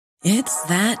It's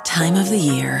that time of the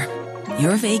year.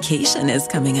 Your vacation is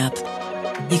coming up.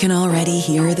 You can already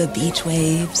hear the beach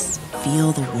waves,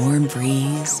 feel the warm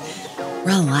breeze,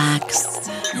 relax,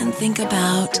 and think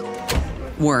about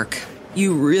work.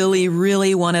 You really,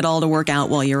 really want it all to work out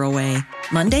while you're away.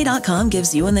 Monday.com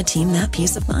gives you and the team that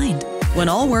peace of mind. When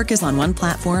all work is on one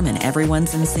platform and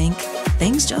everyone's in sync,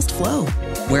 things just flow.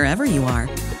 Wherever you are,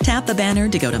 tap the banner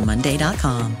to go to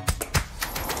Monday.com.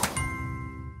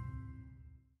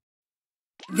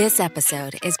 This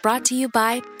episode is brought to you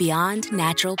by Beyond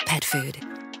Natural Pet Food.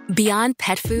 Beyond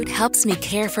Pet Food helps me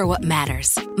care for what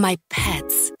matters, my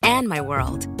pets, and my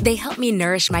world. They help me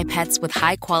nourish my pets with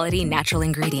high-quality natural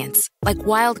ingredients, like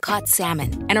wild-caught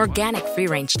salmon and organic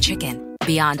free-range chicken.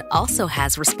 Beyond also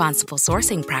has responsible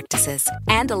sourcing practices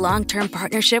and a long-term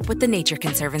partnership with the Nature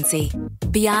Conservancy.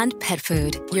 Beyond Pet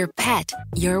Food, your pet,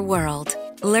 your world.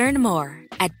 Learn more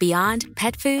at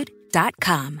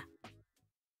beyondpetfood.com.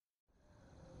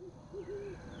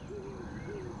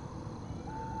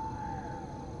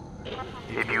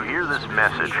 If you hear this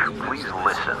message, please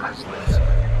listen.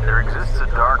 There exists a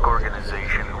dark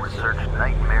organization who research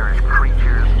nightmarish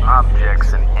creatures,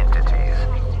 objects, and entities.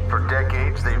 For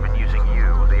decades, they've been using you,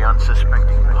 the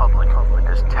unsuspecting public,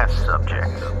 as test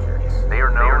subjects. They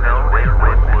are known as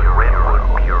Redwood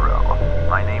Bureau.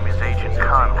 My name is Agent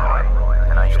Convoy,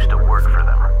 and I used to work for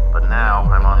them. But now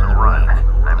I'm on the run.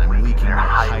 I'm leaking their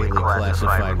highly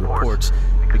classified reports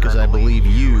because I believe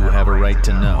you have a right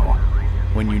to know.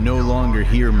 When you no longer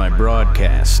hear my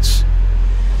broadcasts,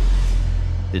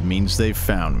 it means they've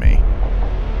found me.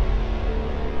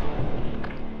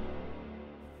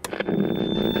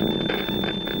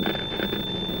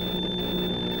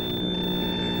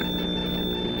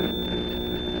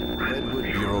 Redwood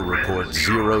Bureau Report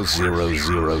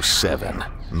 0007,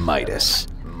 MIDAS.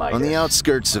 On the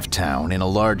outskirts of town, in a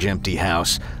large empty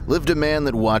house, lived a man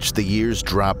that watched the years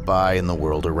drop by and the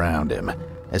world around him.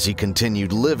 As he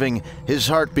continued living, his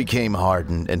heart became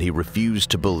hardened and he refused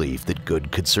to believe that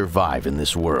good could survive in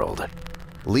this world.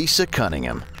 Lisa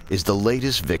Cunningham is the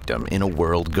latest victim in a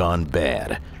world gone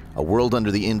bad, a world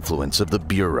under the influence of the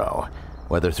Bureau.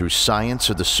 Whether through science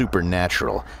or the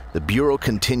supernatural, the Bureau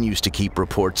continues to keep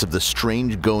reports of the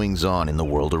strange goings-on in the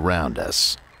world around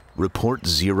us. Report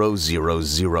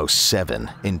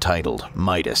 0007, entitled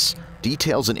MIDAS,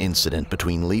 details an incident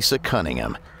between Lisa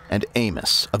Cunningham and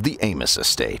Amos of the Amos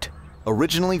estate.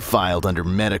 Originally filed under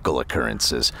medical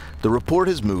occurrences, the report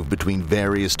has moved between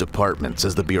various departments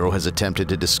as the Bureau has attempted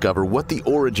to discover what the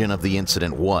origin of the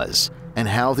incident was and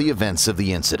how the events of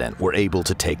the incident were able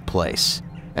to take place.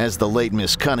 As the late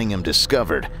Miss Cunningham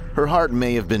discovered, her heart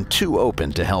may have been too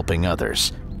open to helping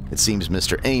others. It seems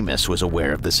Mr. Amos was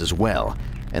aware of this as well,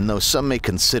 and though some may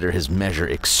consider his measure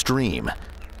extreme,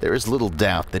 there is little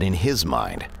doubt that in his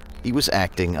mind, he was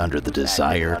acting under the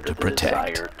desire to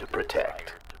protect.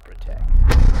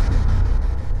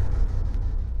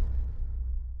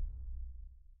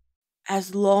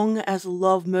 As long as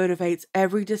love motivates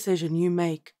every decision you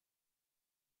make,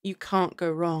 you can't go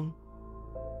wrong.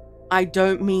 I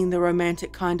don't mean the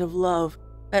romantic kind of love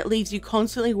that leaves you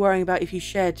constantly worrying about if you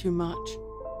shared too much,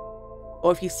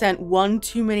 or if you sent one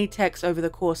too many texts over the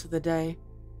course of the day.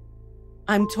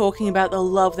 I'm talking about the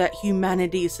love that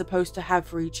humanity is supposed to have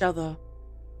for each other.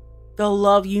 The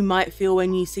love you might feel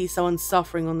when you see someone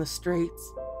suffering on the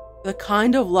streets. The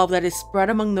kind of love that is spread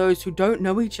among those who don't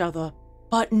know each other,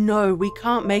 but know we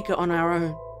can't make it on our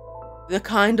own. The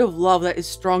kind of love that is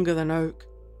stronger than oak,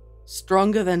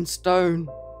 stronger than stone.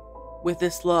 With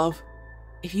this love,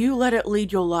 if you let it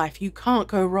lead your life, you can't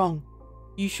go wrong.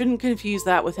 You shouldn't confuse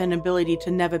that with an ability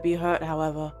to never be hurt,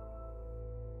 however.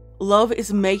 Love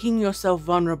is making yourself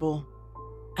vulnerable,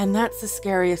 and that's the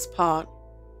scariest part.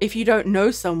 If you don't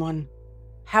know someone,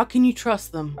 how can you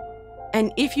trust them?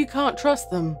 And if you can't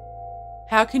trust them,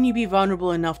 how can you be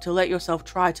vulnerable enough to let yourself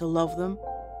try to love them?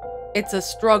 It's a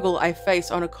struggle I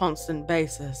face on a constant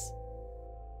basis.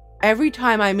 Every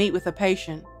time I meet with a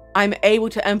patient, I'm able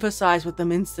to empathize with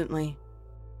them instantly.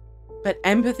 But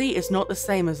empathy is not the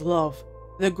same as love.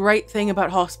 The great thing about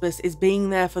hospice is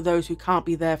being there for those who can't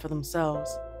be there for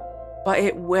themselves. But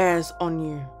it wears on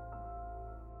you.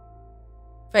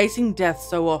 Facing death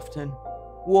so often,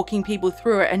 walking people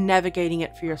through it and navigating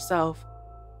it for yourself.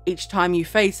 Each time you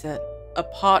face it, a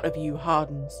part of you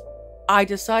hardens. I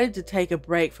decided to take a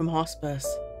break from hospice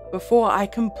before I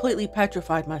completely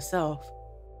petrified myself.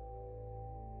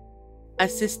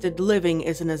 Assisted living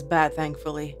isn't as bad,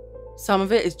 thankfully. Some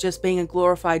of it is just being a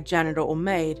glorified janitor or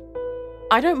maid.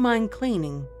 I don't mind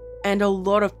cleaning, and a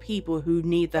lot of people who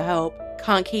need the help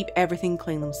can't keep everything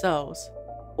clean themselves,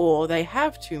 or they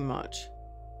have too much.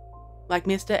 Like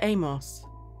Mr. Amos.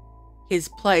 His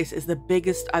place is the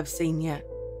biggest I've seen yet.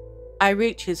 I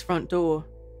reach his front door,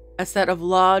 a set of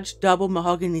large double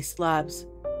mahogany slabs,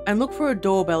 and look for a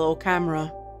doorbell or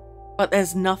camera, but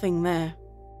there's nothing there.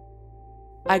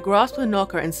 I grasp the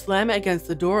knocker and slam it against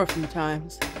the door a few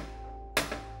times.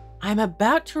 I'm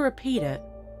about to repeat it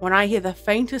when I hear the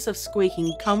faintest of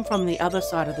squeaking come from the other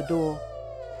side of the door.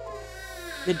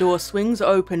 The door swings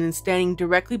open and standing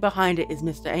directly behind it is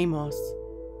Mr. Amos,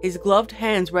 his gloved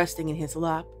hands resting in his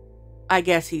lap. I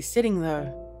guess he's sitting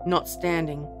though, not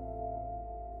standing.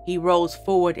 He rolls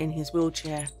forward in his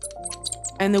wheelchair,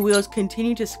 and the wheels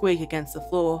continue to squeak against the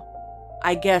floor.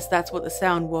 I guess that's what the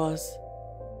sound was.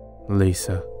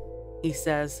 Lisa, he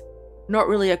says, not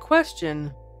really a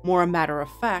question, more a matter of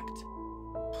fact.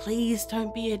 Please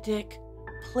don't be a dick.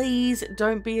 Please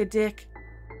don't be a dick.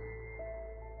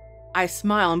 I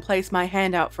smile and place my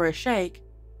hand out for a shake.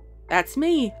 That's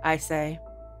me, I say.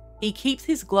 He keeps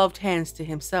his gloved hands to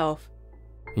himself.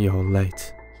 You're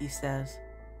late, he says.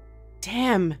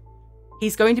 Damn,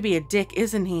 he's going to be a dick,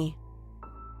 isn't he?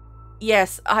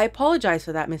 Yes, I apologize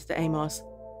for that, Mr. Amos.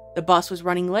 The bus was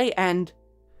running late and...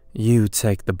 You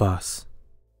take the bus,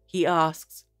 he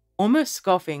asks, almost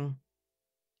scoffing.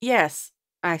 Yes,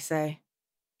 I say.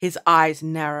 His eyes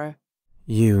narrow.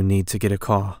 You need to get a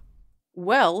car.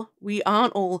 Well, we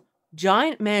aren't all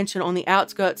giant mansion on the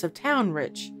outskirts of town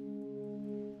rich.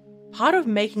 Part of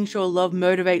making sure love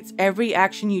motivates every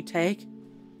action you take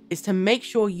is to make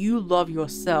sure you love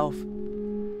yourself.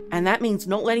 And that means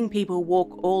not letting people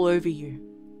walk all over you.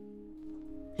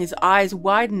 His eyes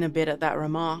widen a bit at that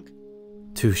remark.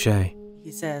 Touché,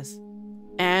 he says.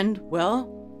 And,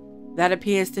 well, that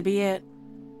appears to be it.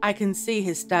 I can see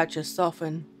his stature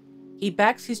soften. He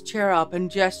backs his chair up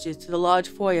and gestures to the large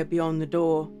foyer beyond the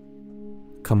door.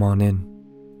 Come on in.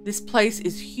 This place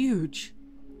is huge.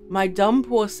 My dumb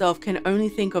poor self can only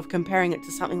think of comparing it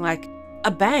to something like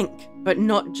a bank, but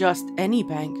not just any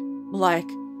bank. Like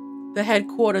the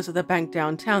headquarters of the bank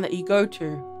downtown that you go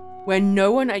to, where no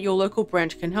one at your local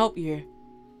branch can help you.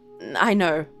 I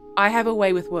know, I have a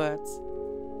way with words.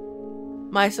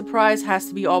 My surprise has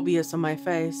to be obvious on my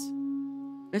face.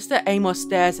 Mr. Amos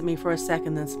stares at me for a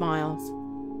second, then smiles.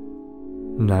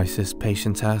 Nicest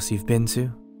patient's house you've been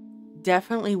to?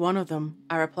 Definitely one of them,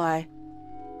 I reply.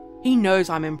 He knows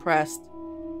I'm impressed,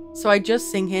 so I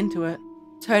just sink into it,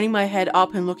 turning my head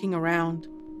up and looking around.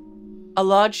 A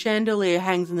large chandelier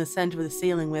hangs in the center of the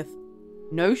ceiling with,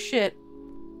 no shit,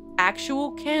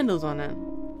 actual candles on it.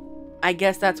 I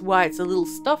guess that's why it's a little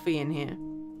stuffy in here.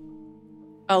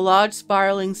 A large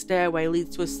spiraling stairway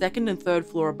leads to a second and third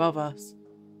floor above us,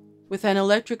 with an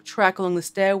electric track along the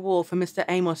stair wall for Mr.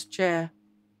 Amos' chair.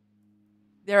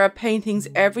 There are paintings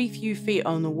every few feet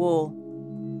on the wall.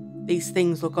 These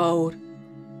things look old.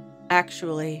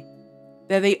 Actually,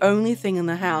 they're the only thing in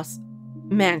the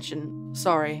mansion.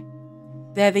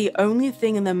 They're the only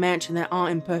thing in the mansion that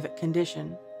aren't in perfect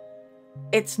condition.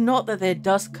 It's not that they're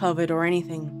dust covered or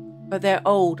anything, but they're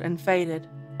old and faded,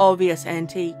 obvious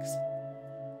antiques.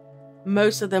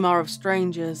 Most of them are of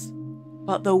strangers,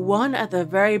 but the one at the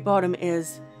very bottom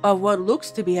is of what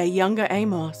looks to be a younger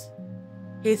Amos.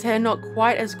 His hair not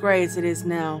quite as grey as it is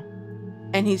now,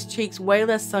 and his cheeks way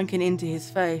less sunken into his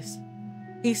face.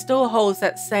 He still holds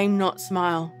that same knot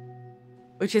smile,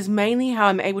 which is mainly how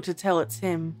I'm able to tell it's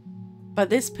him. But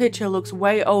this picture looks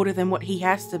way older than what he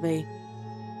has to be.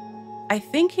 I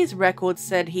think his record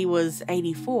said he was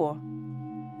 84.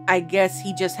 I guess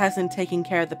he just hasn't taken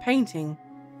care of the painting.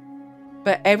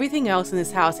 But everything else in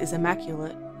this house is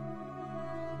immaculate.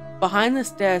 Behind the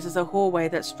stairs is a hallway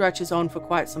that stretches on for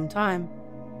quite some time.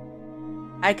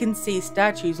 I can see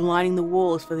statues lining the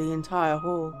walls for the entire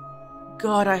hall.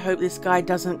 God, I hope this guy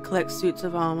doesn't collect suits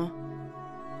of armor.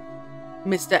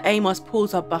 Mr. Amos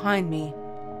pulls up behind me,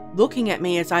 looking at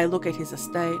me as I look at his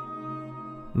estate.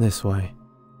 This way,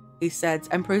 he says,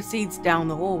 and proceeds down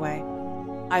the hallway.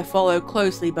 I follow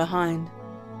closely behind,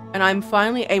 and I'm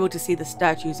finally able to see the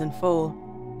statues in full.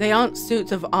 They aren't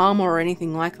suits of armor or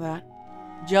anything like that,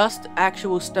 just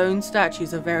actual stone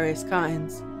statues of various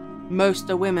kinds. Most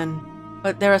are women,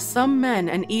 but there are some men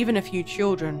and even a few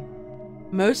children.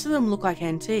 Most of them look like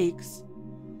antiques,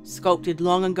 sculpted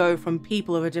long ago from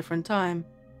people of a different time.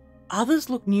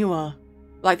 Others look newer,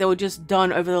 like they were just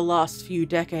done over the last few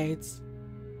decades.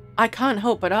 I can't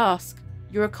help but ask,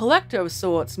 you're a collector of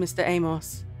sorts, Mr.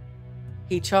 Amos.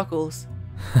 He chuckles.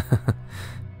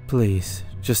 Please,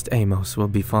 just Amos will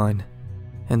be fine.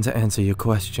 And to answer your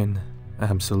question,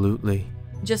 absolutely.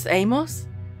 Just Amos?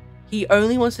 He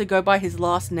only wants to go by his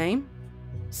last name?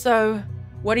 So,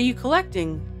 what are you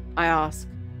collecting? I ask.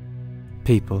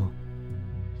 People.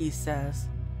 He says.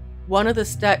 One of the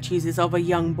statues is of a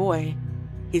young boy,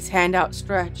 his hand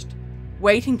outstretched,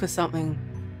 waiting for something.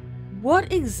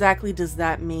 What exactly does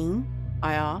that mean?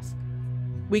 I ask.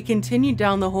 We continue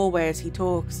down the hallway as he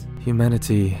talks.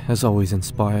 Humanity has always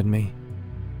inspired me.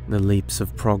 The leaps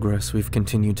of progress we've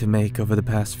continued to make over the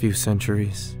past few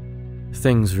centuries.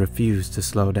 Things refuse to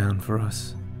slow down for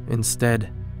us.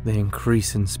 Instead, they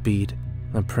increase in speed.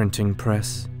 A printing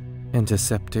press,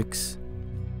 antiseptics,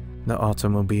 the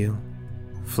automobile,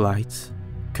 flights,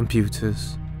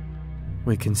 computers.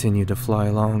 We continue to fly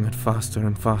along at faster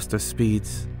and faster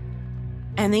speeds.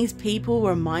 And these people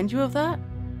remind you of that?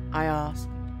 I ask.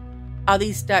 Are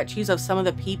these statues of some of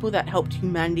the people that helped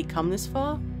humanity come this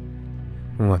far?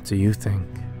 What do you think?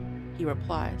 He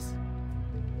replies.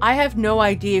 I have no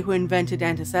idea who invented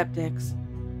antiseptics,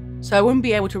 so I wouldn't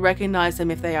be able to recognize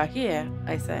them if they are here,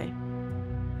 I say.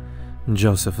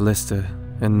 Joseph Lister,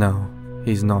 and no,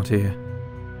 he's not here.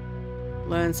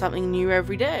 Learn something new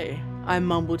every day, I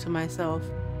mumble to myself.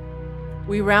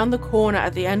 We round the corner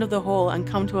at the end of the hall and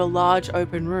come to a large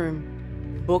open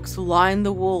room. Books line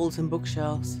the walls and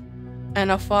bookshelves, and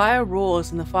a fire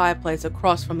roars in the fireplace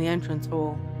across from the entrance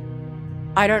hall.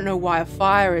 I don't know why a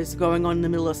fire is going on in the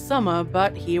middle of summer,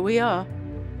 but here we are.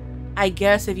 I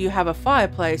guess if you have a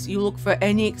fireplace, you look for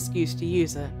any excuse to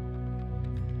use it.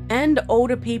 And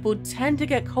older people tend to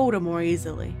get colder more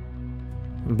easily.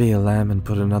 Be a lamb and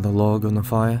put another log on the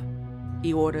fire,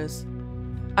 he orders.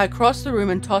 I cross the room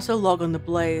and toss a log on the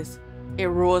blaze. It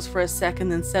roars for a second,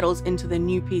 then settles into the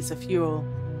new piece of fuel.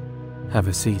 Have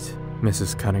a seat,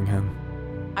 Mrs. Cunningham.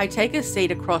 I take a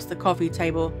seat across the coffee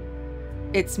table.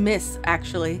 It's Miss,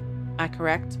 actually, I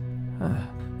correct.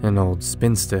 An old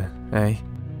spinster, eh?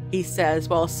 He says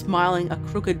while smiling a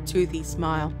crooked, toothy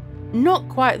smile. Not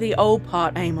quite the old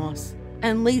part, Amos,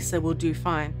 and Lisa will do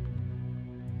fine.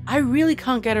 I really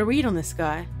can't get a read on this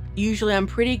guy. Usually I'm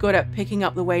pretty good at picking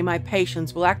up the way my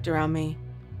patients will act around me.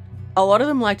 A lot of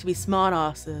them like to be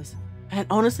smartasses, and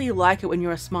honestly like it when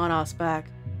you're a smartass back.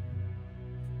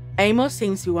 Amos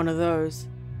seems to be one of those,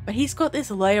 but he's got this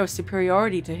layer of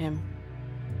superiority to him.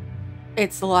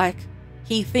 It's like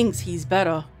he thinks he's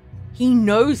better. He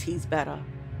knows he's better.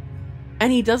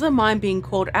 And he doesn't mind being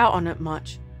called out on it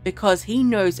much, because he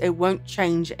knows it won't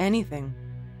change anything.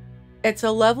 It's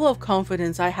a level of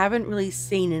confidence I haven't really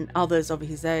seen in others of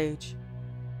his age.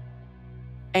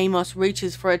 Amos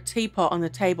reaches for a teapot on the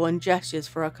table and gestures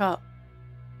for a cup.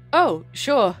 Oh,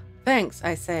 sure, thanks,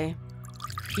 I say.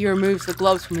 He removes the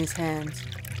gloves from his hands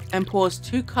and pours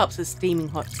 2 cups of steaming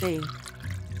hot tea.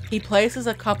 He places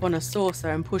a cup on a saucer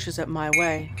and pushes it my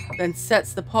way, then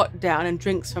sets the pot down and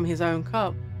drinks from his own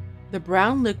cup. The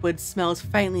brown liquid smells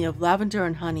faintly of lavender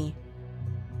and honey.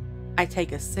 I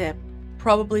take a sip,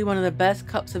 probably one of the best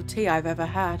cups of tea I've ever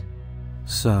had.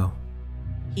 So,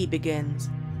 he begins.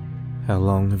 How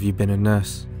long have you been a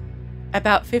nurse?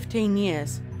 About 15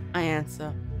 years, I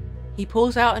answer. He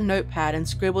pulls out a notepad and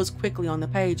scribbles quickly on the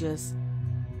pages.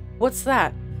 What's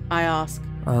that? I ask.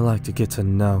 I like to get to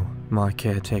know my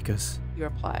caretakers, he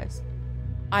replies.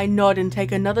 I nod and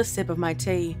take another sip of my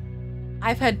tea.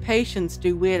 I've had patients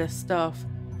do weirder stuff,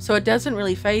 so it doesn't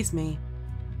really faze me.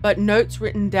 But notes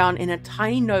written down in a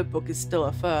tiny notebook is still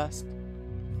a first.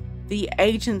 The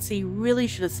agency really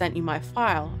should have sent you my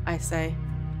file, I say.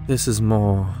 This is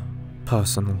more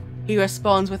personal. He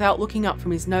responds without looking up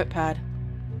from his notepad.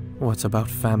 What about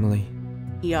family?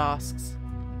 He asks.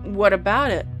 What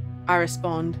about it? I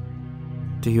respond.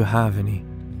 Do you have any?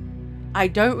 I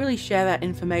don't really share that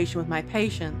information with my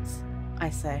patients, I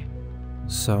say.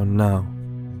 So no,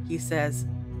 he says.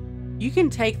 You can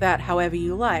take that however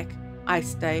you like, I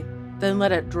state, then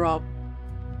let it drop.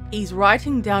 He's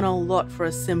writing down a lot for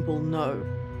a simple no.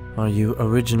 Are you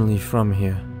originally from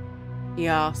here? He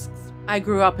asks. I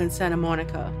grew up in Santa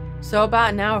Monica, so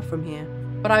about an hour from here,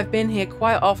 but I've been here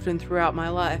quite often throughout my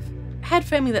life. Had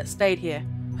family that stayed here.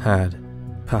 Had.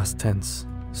 Past tense.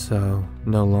 So,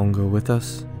 no longer with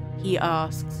us? He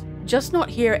asks. Just not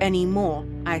here anymore,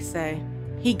 I say.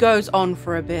 He goes on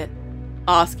for a bit,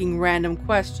 asking random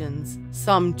questions,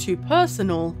 some too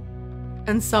personal,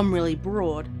 and some really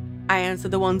broad. I answer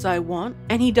the ones I want,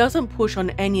 and he doesn't push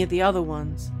on any of the other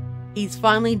ones. He's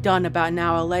finally done about an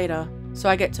hour later, so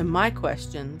I get to my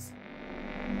questions.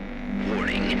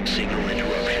 Warning, signal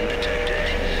interruption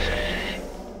detected.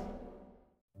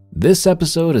 This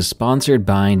episode is sponsored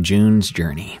by June's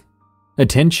Journey.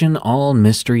 Attention all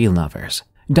mystery lovers.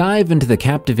 Dive into the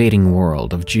captivating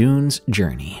world of June's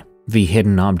Journey, the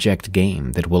hidden object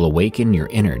game that will awaken your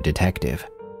inner detective.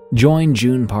 Join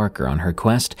June Parker on her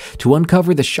quest to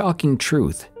uncover the shocking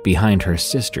truth behind her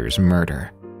sister's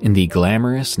murder in the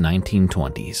glamorous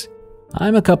 1920s.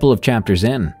 I'm a couple of chapters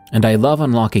in, and I love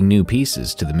unlocking new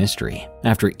pieces to the mystery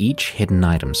after each hidden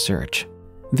item search.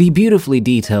 The beautifully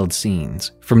detailed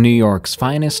scenes, from New York's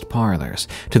finest parlors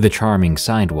to the charming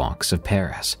sidewalks of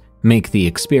Paris, make the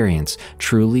experience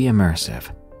truly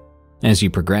immersive. As you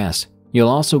progress, you'll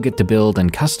also get to build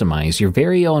and customize your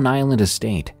very own island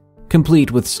estate,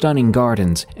 complete with stunning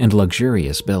gardens and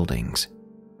luxurious buildings.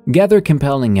 Gather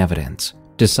compelling evidence,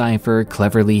 decipher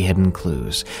cleverly hidden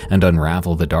clues, and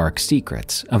unravel the dark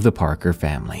secrets of the Parker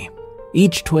family.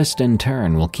 Each twist and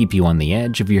turn will keep you on the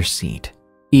edge of your seat,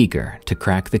 eager to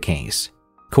crack the case.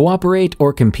 Cooperate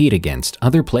or compete against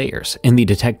other players in the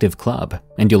Detective Club,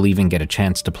 and you'll even get a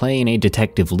chance to play in a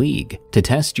detective league to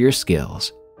test your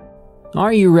skills.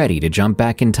 Are you ready to jump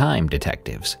back in time,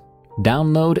 detectives?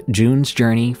 Download June's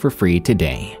Journey for free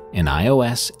today in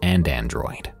iOS and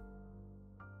Android.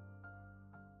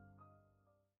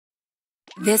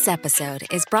 This episode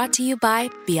is brought to you by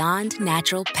Beyond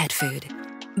Natural Pet Food.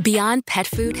 Beyond Pet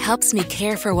Food helps me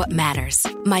care for what matters,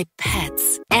 my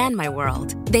pets and my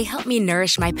world. They help me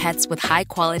nourish my pets with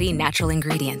high-quality natural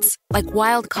ingredients, like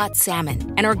wild-caught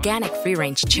salmon and organic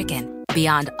free-range chicken.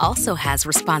 Beyond also has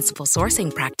responsible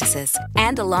sourcing practices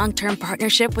and a long-term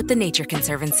partnership with the Nature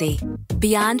Conservancy.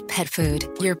 Beyond Pet Food,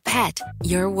 your pet,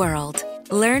 your world.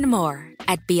 Learn more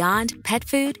at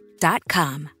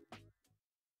beyondpetfood.com.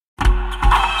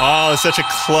 Oh, such a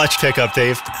clutch pickup,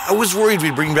 Dave. I was worried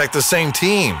we'd bring back the same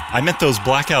team. I meant those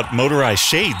blackout motorized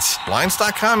shades.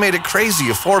 Blinds.com made it crazy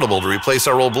affordable to replace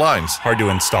our old blinds. Hard to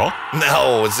install?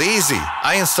 No, it's easy.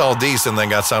 I installed these and then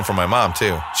got some for my mom,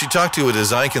 too. She talked to a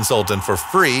design consultant for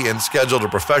free and scheduled a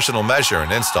professional measure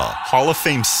and install. Hall of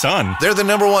Fame son. They're the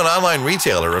 #1 online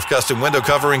retailer of custom window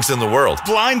coverings in the world.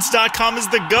 Blinds.com is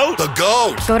the GOAT. The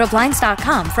GOAT! Go to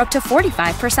Blinds.com for up to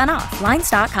 45% off.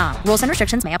 Blinds.com. Rules and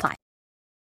restrictions may apply.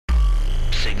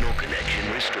 Signal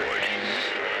connection restored.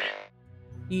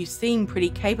 You seem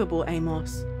pretty capable,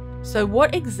 Amos. So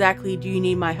what exactly do you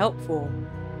need my help for?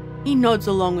 He nods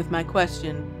along with my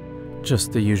question.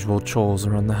 Just the usual chores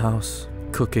around the house.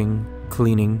 Cooking,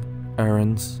 cleaning,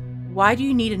 errands. Why do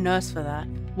you need a nurse for that?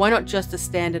 Why not just a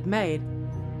standard maid?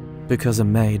 Because a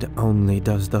maid only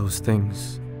does those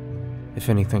things. If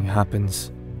anything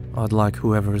happens, I'd like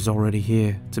whoever is already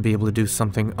here to be able to do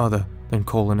something other than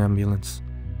call an ambulance.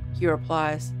 He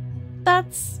replies,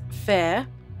 "That's fair.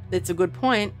 It's a good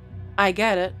point. I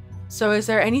get it. So is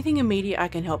there anything immediate I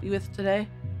can help you with today?"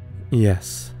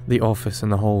 Yes, the office in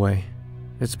the hallway.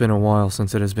 It's been a while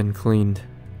since it has been cleaned.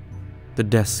 The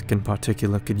desk in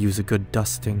particular could use a good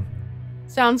dusting.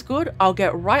 Sounds good. I'll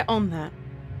get right on that.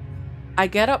 I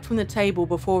get up from the table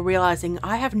before realizing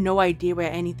I have no idea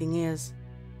where anything is.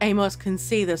 Amos can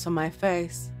see this on my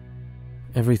face.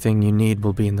 Everything you need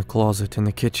will be in the closet in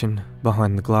the kitchen,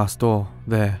 behind the glass door,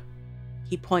 there.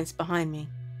 He points behind me.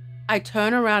 I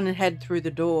turn around and head through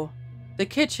the door. The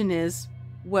kitchen is,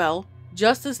 well,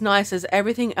 just as nice as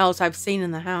everything else I've seen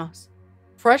in the house.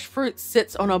 Fresh fruit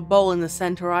sits on a bowl in the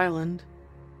center island.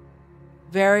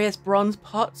 Various bronze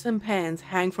pots and pans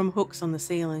hang from hooks on the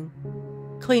ceiling.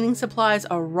 Cleaning supplies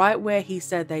are right where he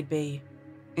said they'd be.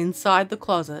 Inside the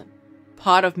closet,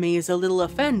 part of me is a little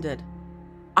offended.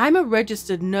 I'm a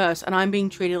registered nurse and I'm being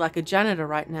treated like a janitor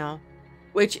right now.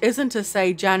 Which isn't to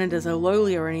say janitors are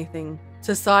lowly or anything.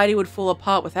 Society would fall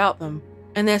apart without them.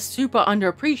 And they're super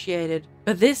underappreciated.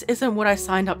 But this isn't what I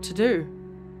signed up to do.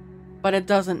 But it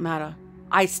doesn't matter.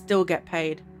 I still get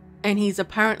paid. And he's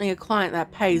apparently a client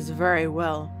that pays very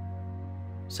well.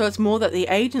 So it's more that the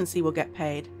agency will get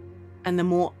paid. And the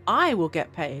more I will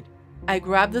get paid. I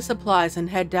grab the supplies and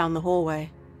head down the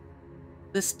hallway.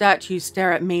 The statues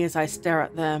stare at me as I stare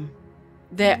at them.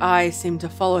 Their eyes seem to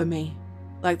follow me,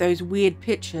 like those weird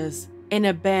pictures in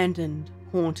abandoned,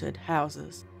 haunted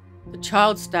houses. The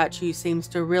child statue seems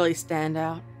to really stand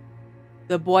out.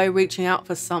 The boy reaching out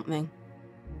for something.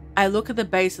 I look at the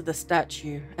base of the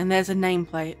statue, and there's a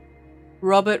nameplate.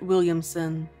 Robert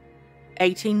Williamson,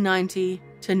 1890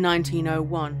 to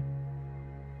 1901.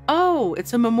 Oh,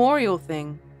 it's a memorial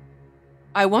thing.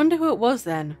 I wonder who it was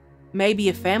then. Maybe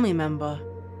a family member.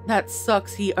 That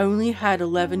sucks, he only had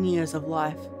 11 years of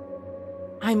life.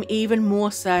 I'm even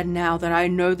more sad now that I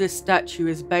know this statue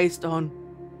is based on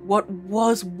what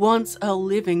was once a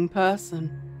living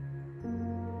person.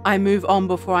 I move on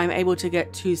before I'm able to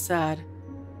get too sad.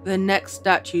 The next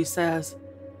statue says,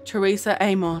 Teresa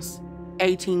Amos,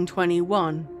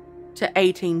 1821 to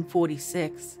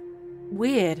 1846.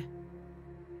 Weird.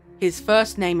 His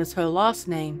first name is her last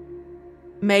name.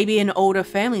 Maybe an older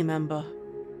family member.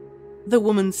 The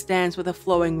woman stands with a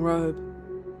flowing robe.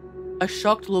 A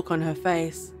shocked look on her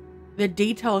face. The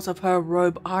details of her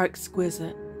robe are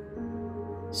exquisite.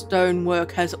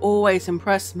 Stonework has always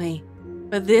impressed me,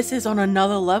 but this is on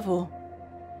another level.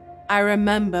 I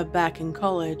remember back in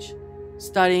college,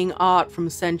 studying art from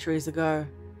centuries ago.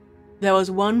 There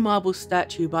was one marble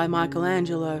statue by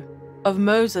Michelangelo, of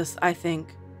Moses, I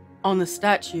think. On the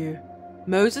statue,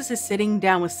 Moses is sitting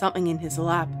down with something in his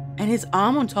lap, and his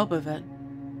arm on top of it.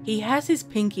 He has his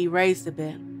pinky raised a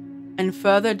bit, and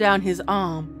further down his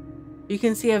arm, you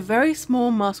can see a very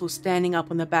small muscle standing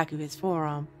up on the back of his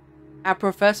forearm. Our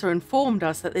professor informed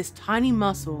us that this tiny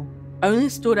muscle only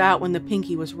stood out when the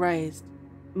pinky was raised,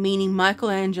 meaning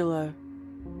Michelangelo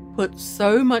put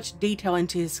so much detail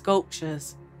into his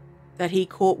sculptures that he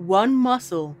caught one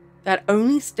muscle that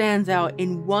only stands out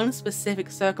in one specific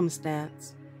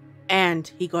circumstance,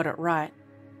 and he got it right.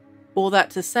 All that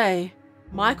to say,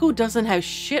 Michael doesn't have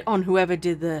shit on whoever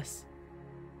did this.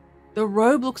 The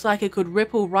robe looks like it could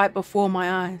ripple right before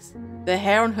my eyes. The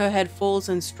hair on her head falls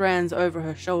in strands over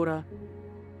her shoulder.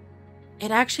 It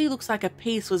actually looks like a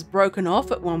piece was broken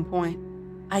off at one point.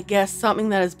 I guess something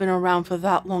that has been around for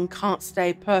that long can't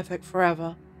stay perfect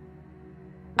forever.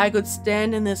 I could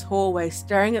stand in this hallway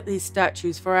staring at these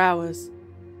statues for hours,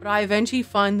 but I eventually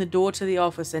find the door to the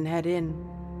office and head in.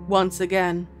 Once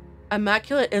again,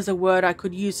 immaculate is a word I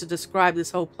could use to describe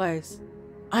this whole place.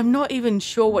 I'm not even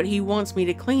sure what he wants me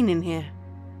to clean in here.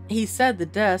 He said the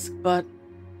desk, but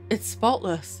it's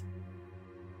spotless.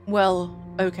 Well,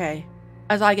 okay.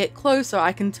 As I get closer,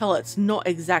 I can tell it's not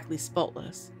exactly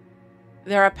spotless.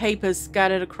 There are papers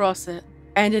scattered across it,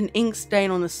 and an ink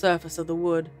stain on the surface of the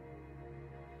wood.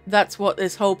 That's what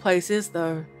this whole place is,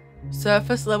 though.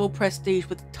 Surface level prestige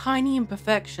with tiny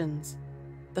imperfections.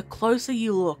 The closer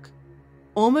you look,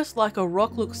 almost like a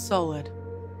rock looks solid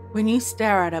when you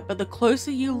stare at it, but the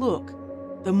closer you look,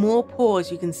 the more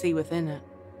pores you can see within it.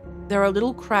 There are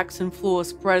little cracks and flaws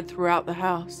spread throughout the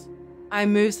house. I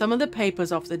move some of the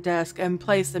papers off the desk and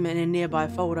place them in a nearby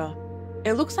folder.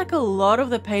 It looks like a lot of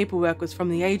the paperwork was from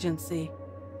the agency.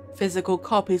 Physical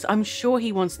copies I'm sure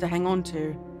he wants to hang on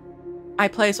to. I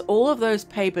place all of those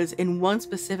papers in one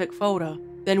specific folder,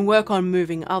 then work on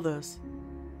moving others.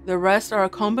 The rest are a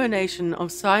combination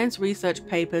of science research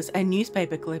papers and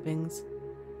newspaper clippings.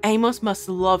 Amos must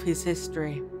love his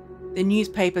history. The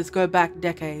newspapers go back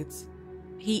decades.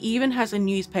 He even has a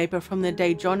newspaper from the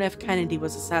day John F. Kennedy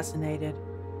was assassinated.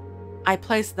 I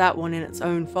placed that one in its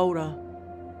own folder.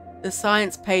 The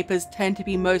science papers tend to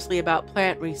be mostly about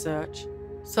plant research,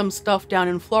 some stuff down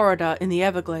in Florida in the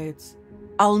Everglades.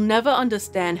 I'll never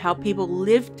understand how people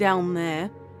live down there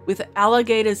with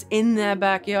alligators in their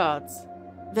backyards.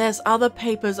 There's other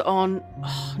papers on,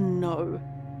 oh no,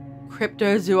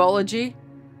 cryptozoology?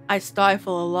 I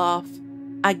stifle a laugh.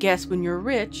 I guess when you're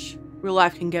rich, real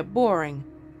life can get boring,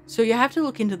 so you have to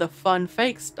look into the fun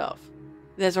fake stuff.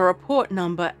 There's a report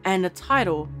number and a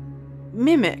title.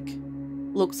 Mimic.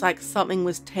 Looks like something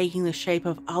was taking the shape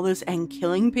of others and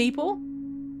killing people?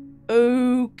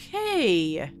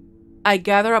 Okay. I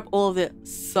gather up all of the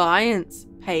science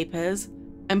papers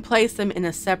and place them in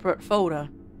a separate folder.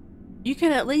 You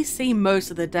can at least see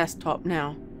most of the desktop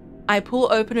now. I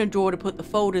pull open a drawer to put the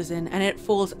folders in and it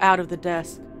falls out of the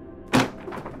desk.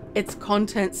 Its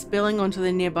contents spilling onto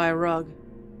the nearby rug.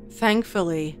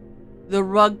 Thankfully, the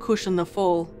rug cushioned the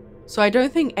fall, so I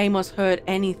don't think Amos heard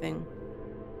anything.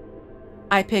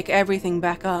 I pick everything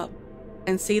back up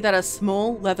and see that a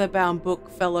small leather-bound book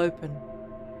fell open.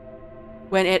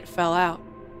 When it fell out,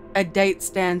 a date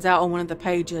stands out on one of the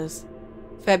pages.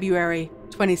 February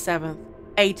 27th,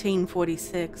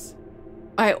 1846.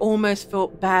 I almost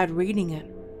felt bad reading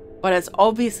it, but it's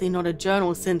obviously not a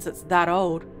journal since it's that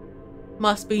old.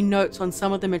 Must be notes on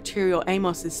some of the material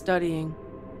Amos is studying.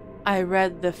 I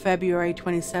read the February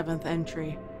 27th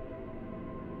entry.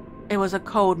 It was a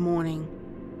cold morning.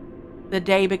 The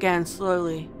day began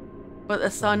slowly, but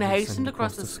the sun hastened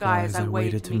across the sky as I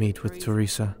waited to meet with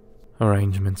Teresa.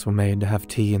 Arrangements were made to have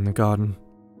tea in the garden.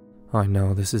 I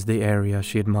know this is the area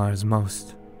she admires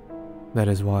most. That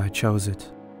is why I chose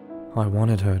it. I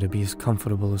wanted her to be as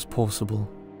comfortable as possible.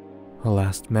 Her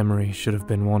last memory should have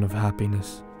been one of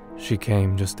happiness. She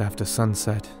came just after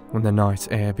sunset, when the night's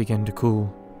air began to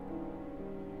cool.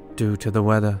 Due to the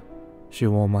weather, she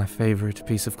wore my favorite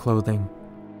piece of clothing,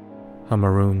 a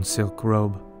maroon silk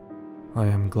robe. I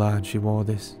am glad she wore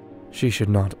this. She should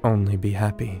not only be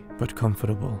happy, but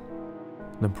comfortable.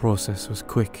 The process was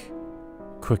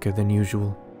quicker than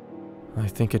usual. I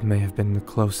think it may have been the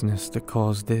closeness that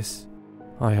caused this.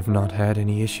 I have not had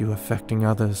any issue affecting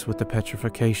others with the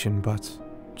petrification, but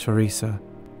Teresa,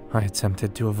 I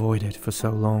attempted to avoid it for so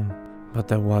long, but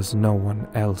there was no one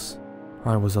else.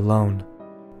 I was alone.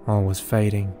 All was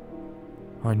fading.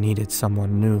 I needed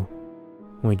someone new.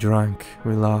 We drank,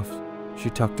 we laughed. She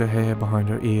tucked her hair behind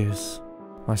her ears.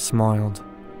 I smiled,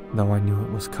 though I knew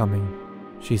it was coming.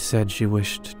 She said she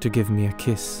wished to give me a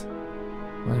kiss.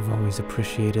 I've always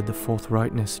appreciated the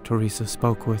forthrightness Teresa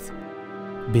spoke with.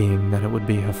 Being that it would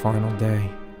be her final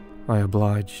day, I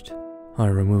obliged. I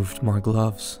removed my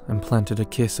gloves and planted a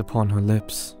kiss upon her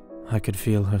lips. I could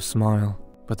feel her smile,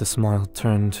 but the smile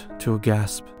turned to a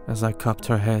gasp as I cupped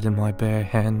her head in my bare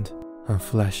hand. Her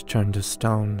flesh turned to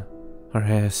stone. Her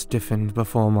hair stiffened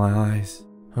before my eyes.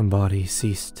 Her body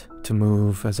ceased to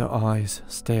move as her eyes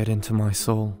stared into my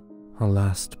soul. Her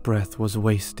last breath was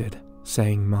wasted,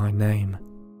 saying my name.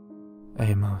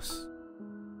 Amos.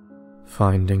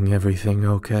 Finding everything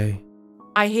okay?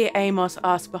 I hear Amos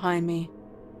ask behind me.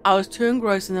 I was too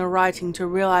engrossed in the writing to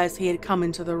realize he had come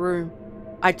into the room.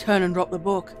 I turn and drop the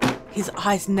book. His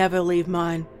eyes never leave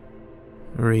mine.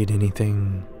 Read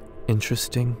anything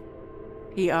interesting?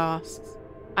 He asks.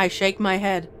 I shake my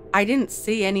head. I didn't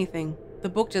see anything. The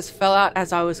book just fell out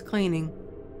as I was cleaning.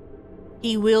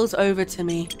 He wheels over to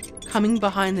me, coming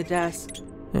behind the desk.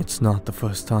 It's not the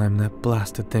first time that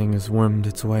blasted thing has wormed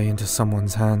its way into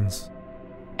someone's hands.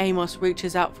 Amos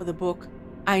reaches out for the book.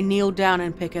 I kneel down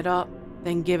and pick it up,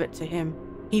 then give it to him.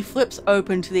 He flips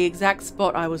open to the exact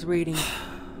spot I was reading.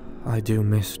 I do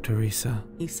miss Teresa.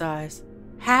 He sighs.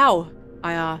 How?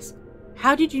 I ask.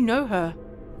 How did you know her?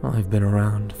 I've been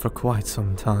around for quite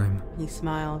some time. He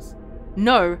smiles.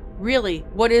 No, really,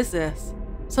 what is this?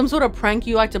 Some sort of prank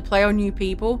you like to play on new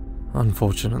people?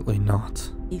 Unfortunately not.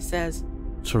 He says.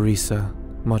 Teresa,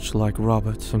 much like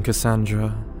Robert and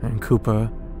Cassandra and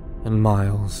Cooper and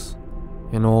Miles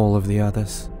and all of the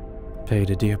others, paid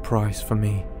a dear price for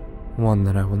me. One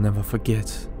that I will never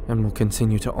forget and will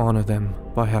continue to honor them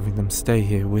by having them stay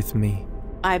here with me.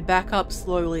 I back up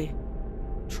slowly,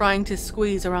 trying to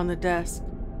squeeze around the desk.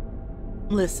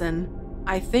 Listen,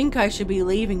 I think I should be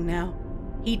leaving now.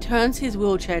 He turns his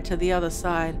wheelchair to the other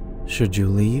side. Should you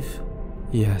leave?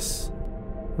 Yes.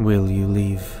 Will you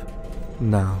leave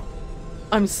now?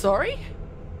 I'm sorry?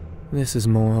 This is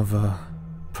more of a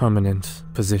permanent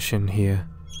position here.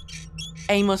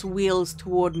 Amos wheels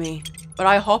toward me, but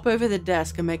I hop over the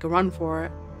desk and make a run for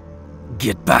it.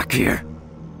 Get back here!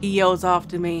 He yells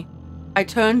after me. I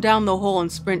turn down the hall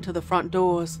and sprint to the front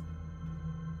doors.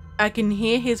 I can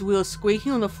hear his wheels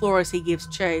squeaking on the floor as he gives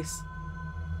chase.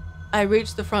 I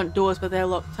reach the front doors, but they're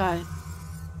locked tight.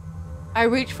 I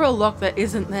reach for a lock that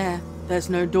isn't there. There's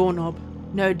no doorknob,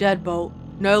 no deadbolt,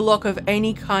 no lock of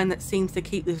any kind that seems to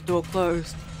keep this door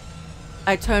closed.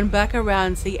 I turn back around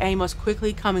and see Amos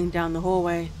quickly coming down the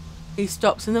hallway. He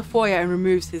stops in the foyer and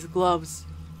removes his gloves.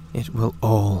 It will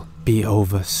all be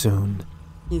over soon,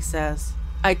 he says.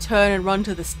 I turn and run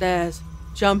to the stairs,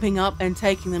 jumping up and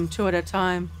taking them two at a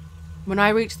time. When I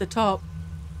reach the top,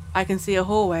 I can see a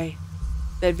hallway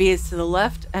that veers to the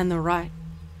left and the right.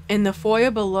 In the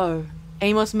foyer below,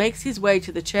 Amos makes his way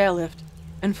to the chairlift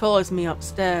and follows me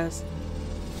upstairs.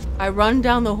 I run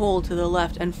down the hall to the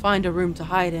left and find a room to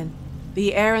hide in.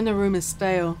 The air in the room is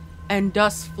stale, and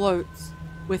dust floats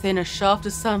within a shaft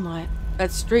of sunlight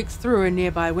that streaks through a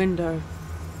nearby window.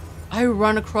 I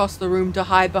run across the room to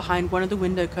hide behind one of the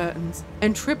window curtains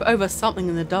and trip over something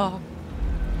in the dark.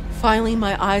 Finally,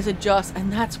 my eyes adjust,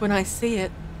 and that's when I see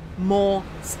it. More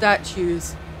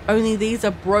statues, only these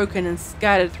are broken and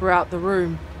scattered throughout the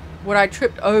room. What I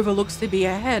tripped over looks to be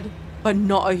a head, but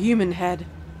not a human head.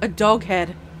 A dog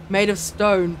head, made of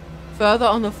stone. Further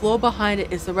on the floor behind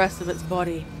it is the rest of its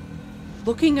body.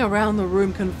 Looking around the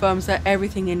room confirms that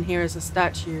everything in here is a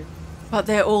statue, but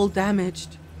they're all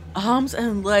damaged. Arms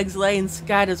and legs lay in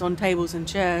scatters on tables and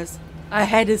chairs. A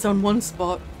head is on one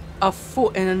spot, a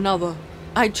foot in another.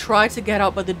 I try to get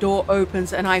up, but the door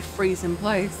opens and I freeze in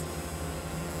place.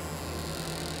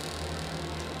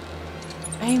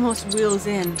 Amos wheels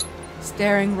in,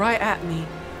 staring right at me.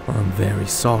 I'm very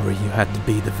sorry you had to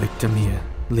be the victim here,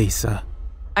 Lisa.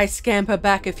 I scamper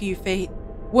back a few feet.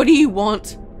 What do you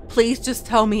want? Please just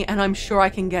tell me and I'm sure I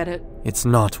can get it. It's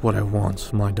not what I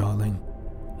want, my darling.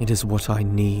 It is what I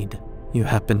need. You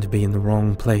happen to be in the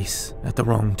wrong place at the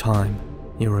wrong time.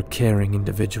 You're a caring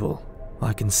individual.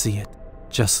 I can see it.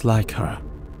 Just like her,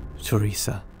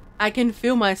 Teresa. I can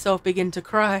feel myself begin to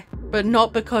cry, but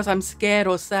not because I'm scared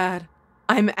or sad.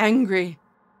 I'm angry.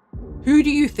 Who do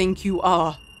you think you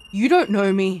are? You don't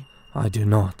know me. I do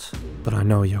not, but I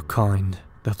know you're kind,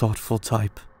 the thoughtful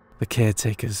type, the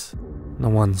caretakers, the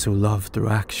ones who love through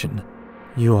action.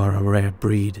 You are a rare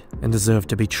breed and deserve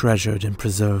to be treasured and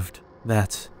preserved.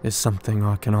 That is something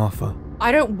I can offer.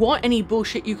 I don't want any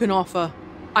bullshit you can offer.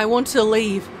 I want to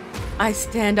leave. I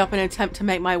stand up and attempt to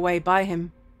make my way by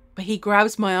him, but he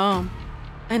grabs my arm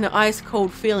An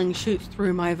ice-cold feeling shoots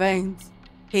through my veins.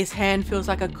 His hand feels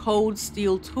like a cold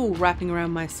steel tool wrapping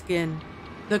around my skin.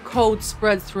 The cold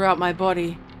spreads throughout my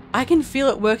body. I can feel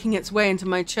it working its way into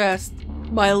my chest,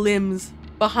 my limbs,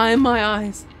 behind my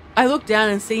eyes. I look down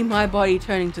and see my body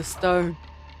turning to stone.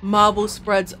 Marble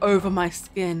spreads over my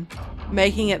skin,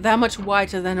 making it that much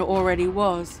whiter than it already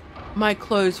was. My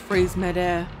clothes freeze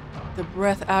midair. The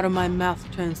breath out of my mouth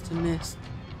turns to mist.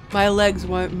 My legs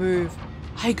won't move.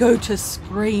 I go to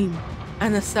scream,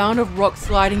 and the sound of rocks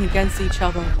sliding against each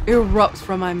other erupts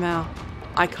from my mouth.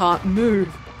 I can't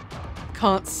move,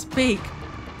 can't speak,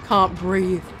 can't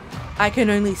breathe. I can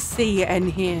only see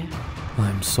and hear.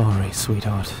 I'm sorry,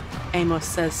 sweetheart, Amos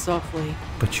says softly.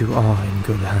 but you are in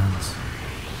good hands.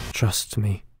 Trust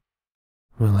me.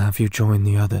 We'll have you join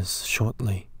the others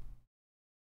shortly.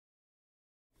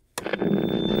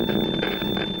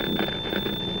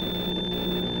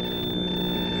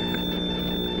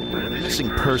 A missing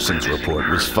persons report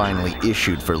was finally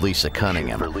issued for Lisa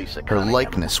Cunningham. Her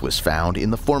likeness was found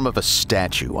in the form of a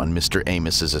statue on Mr.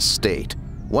 Amos's estate.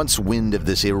 Once wind of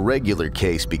this irregular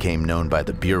case became known by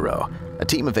the Bureau, a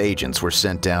team of agents were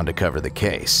sent down to cover the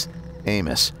case.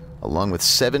 Amos, along with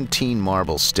 17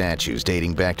 marble statues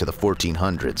dating back to the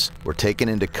 1400s, were taken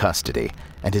into custody,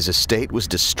 and his estate was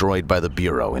destroyed by the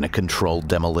Bureau in a controlled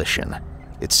demolition.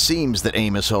 It seems that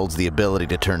Amos holds the ability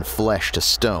to turn flesh to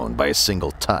stone by a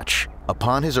single touch.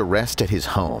 Upon his arrest at his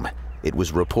home, it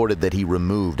was reported that he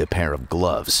removed a pair of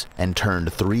gloves and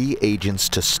turned 3 agents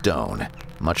to stone,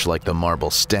 much like the marble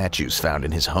statues found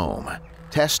in his home.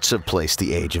 Tests have placed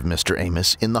the age of Mr.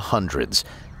 Amos in the hundreds,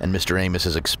 and Mr. Amos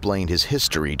has explained his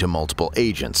history to multiple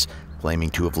agents, claiming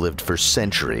to have lived for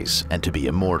centuries and to be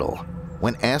immortal.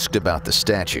 When asked about the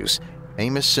statues,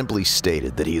 Amos simply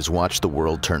stated that he has watched the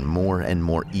world turn more and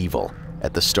more evil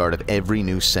at the start of every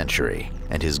new century,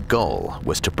 and his goal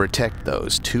was to protect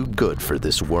those too good for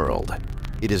this world.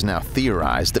 It is now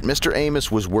theorized that Mr.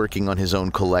 Amos was working on his own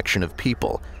collection of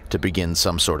people to begin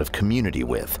some sort of community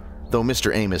with. Though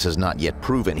Mr. Amos has not yet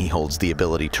proven he holds the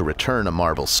ability to return a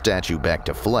marble statue back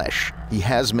to flesh, he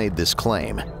has made this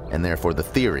claim, and therefore the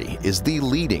theory is the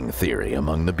leading theory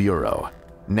among the Bureau.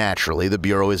 Naturally, the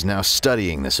Bureau is now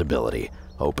studying this ability,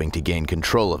 hoping to gain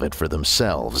control of it for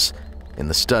themselves. In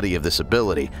the study of this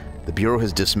ability, the Bureau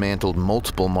has dismantled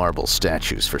multiple marble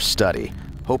statues for study,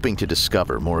 hoping to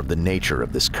discover more of the nature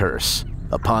of this curse.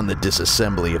 Upon the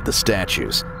disassembly of the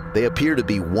statues, they appear to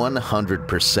be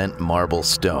 100% marble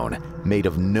stone, made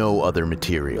of no other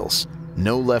materials.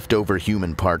 No leftover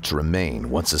human parts remain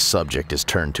once a subject is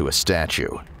turned to a statue.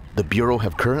 The Bureau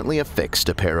have currently affixed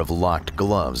a pair of locked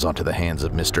gloves onto the hands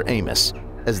of Mr. Amos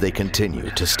as they continue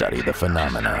to study the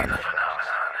phenomenon.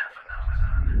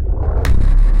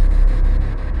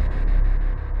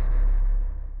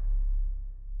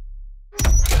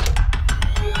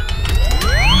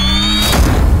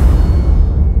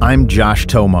 I'm Josh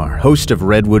Tomar, host of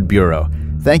Redwood Bureau.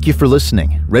 Thank you for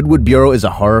listening. Redwood Bureau is a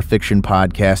horror fiction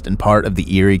podcast and part of the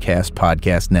EerieCast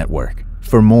podcast network.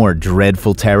 For more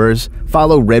dreadful terrors,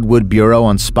 follow Redwood Bureau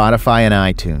on Spotify and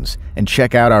iTunes, and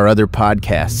check out our other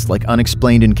podcasts like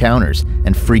Unexplained Encounters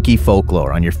and Freaky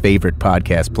Folklore on your favorite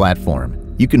podcast platform.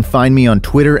 You can find me on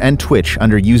Twitter and Twitch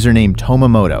under username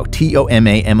Tomamoto,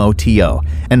 Tomamoto,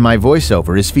 and my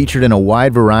voiceover is featured in a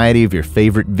wide variety of your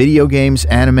favorite video games,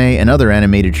 anime, and other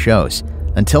animated shows.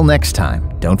 Until next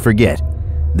time, don't forget,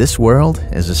 this world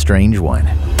is a strange one.